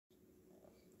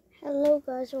Hello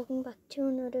guys, welcome back to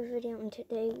another video, and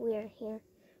today we are here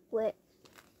with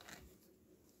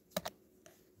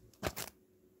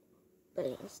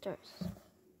Billion Stars.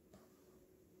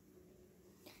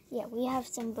 Yeah, we have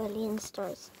some Billion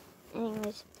Stars.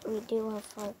 Anyways, we do have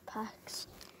 5 packs,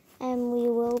 and we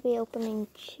will be opening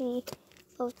 3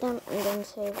 of them and then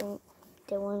saving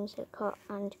the ones that got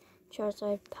and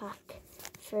Charizard pack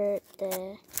for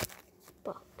the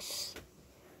box.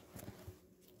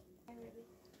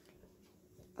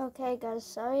 Okay guys,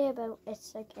 sorry about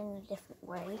it's like in a different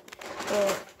way,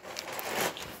 but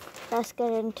let's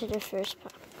get into the first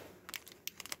pack.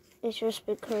 It's just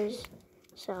because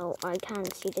so I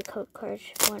can't see the code card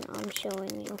when I'm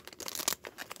showing you,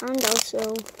 and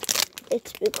also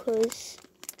it's because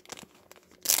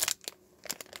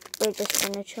we're just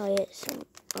gonna try it some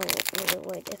little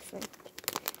way different.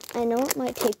 I know it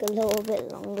might take a little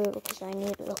bit longer because I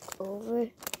need to look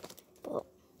over, but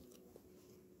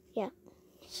yeah.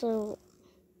 So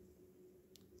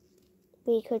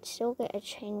we could still get a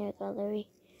trainer gallery.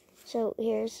 So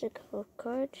here's the code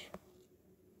card.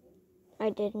 I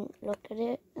didn't look at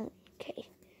it. Okay,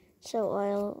 so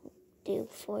I'll do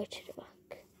 4 to the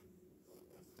back.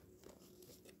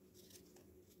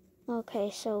 Okay,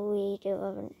 so we do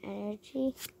have an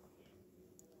energy,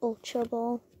 Ultra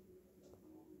Ball,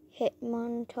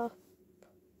 Hitmontop,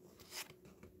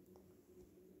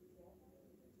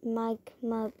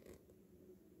 Magma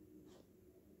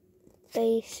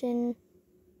Basin,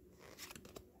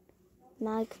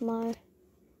 Magmar,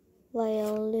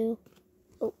 Violu.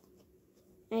 Oh,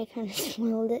 I kind of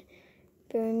smelled it.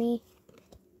 Burmy,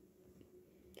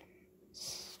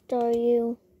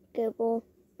 Staryu, Gibble,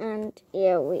 and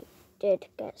yeah, we did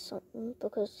get something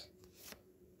because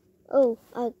a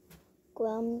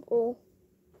Glamble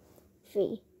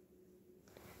V.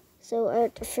 So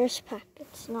the first pack,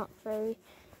 it's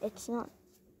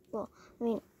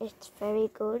very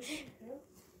good.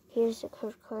 Here's the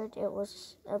code card. It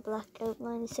was a black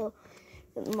outline, so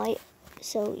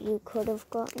you could have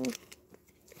gotten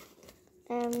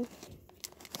an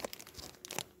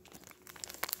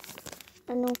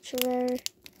ultra rare,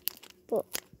 but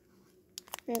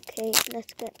okay,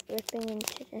 let's get ripping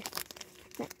into the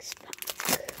next pack.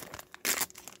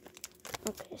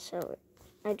 Okay, so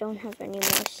I don't have any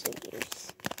more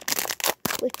sleeves,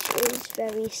 which is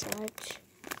very sad,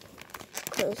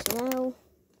 because now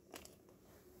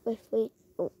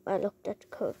I looked at the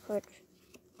code card.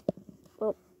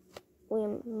 Well, we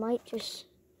might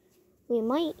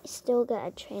still get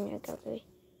a trainer gallery.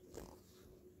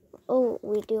 Oh,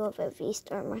 we do have a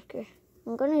V-Star marker.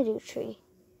 I'm gonna do 3.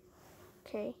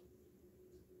 Okay.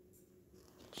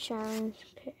 Sharon's.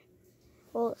 Okay.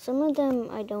 Well, some of them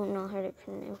I don't know how to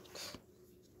pronounce,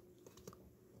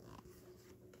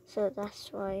 so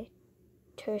that's why.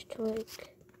 Turtwig.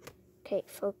 Okay,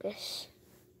 focus.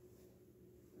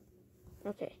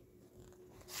 Okay.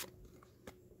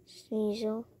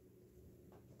 Sneasel.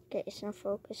 Okay, it's not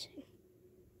focusing.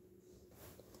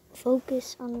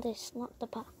 Focus on this, not the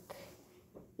pack.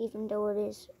 Even though it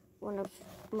is one of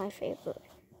my favorite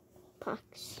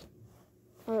packs.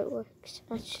 How it works.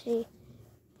 Actually,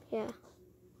 yeah.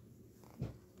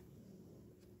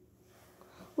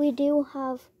 We do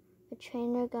have a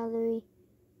trainer gallery,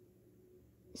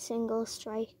 Single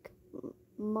Strike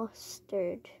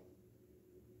Mustard.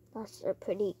 That's a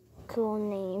pretty cool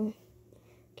name.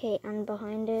 Okay, and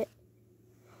behind it,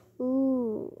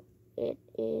 it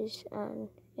is an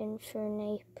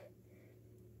Infernape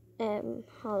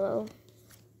hollow,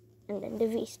 and then the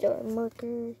V-Star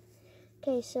marker.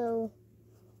 Okay, so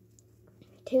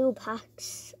 2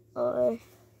 packs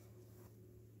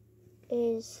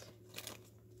is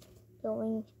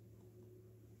going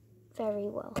very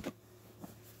well.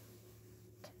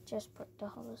 Just put the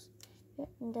hollows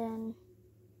and then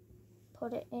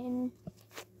put it in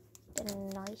the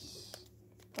nice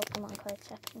Pokemon card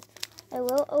section. I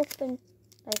will open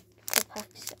the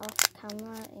packs off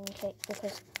camera in case,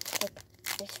 because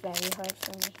it's very hard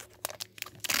for me.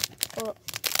 But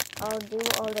I'll do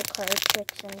all the card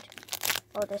tricks and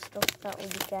all the stuff that we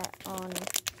get on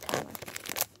camera.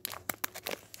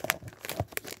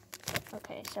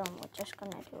 Okay, so I'm just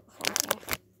gonna do it from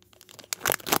here.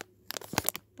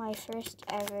 My first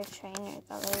ever trainer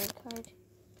gallery card.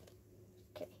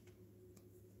 Okay.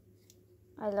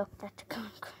 I looked at the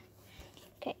code card.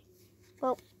 Okay.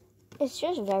 Well, it's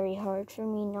just very hard for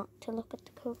me not to look at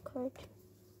the code card.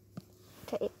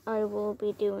 Okay, I will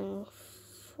be doing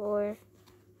 4.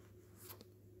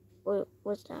 What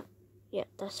was that? Yeah,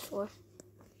 that's 4.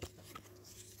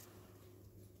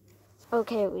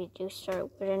 Okay, we do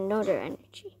start with another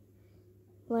energy.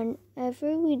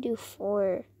 Whenever we do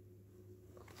 4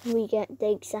 we get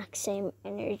the exact same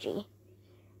energy.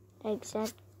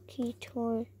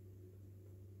 Executor.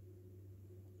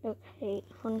 Okay,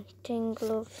 hunting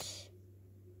gloves.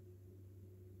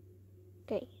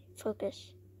 Okay,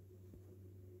 focus.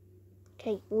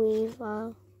 Okay,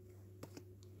 Weavile.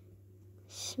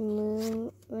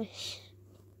 Smooth.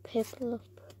 Piplup.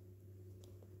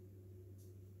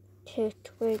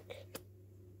 Turtwig.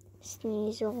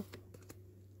 Sneasel.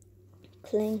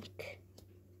 Clink.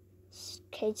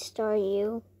 K-Star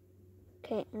U.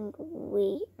 Okay, and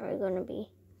we are going to be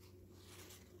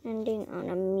ending on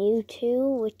a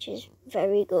Mewtwo, which is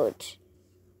very good.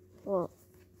 Well,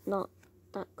 not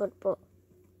that good, but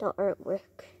the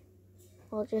artwork.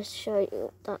 I'll just show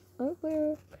you that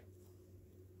artwork.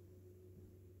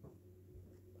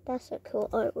 That's a cool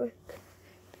artwork.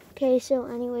 Okay, so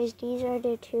anyways, these are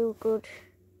the two good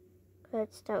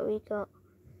cards that we got.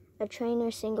 A Trainer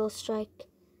Single Strike,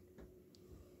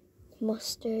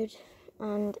 Mustard,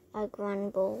 and a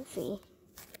Granbull.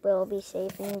 We'll be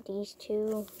saving these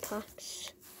two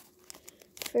packs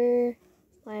for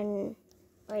when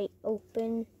I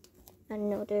open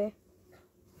the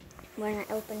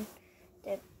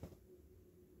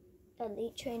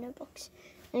Elite Trainer box.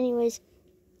 Anyways,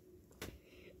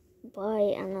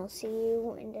 bye, and I'll see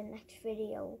you in the next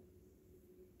video.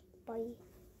 Bye.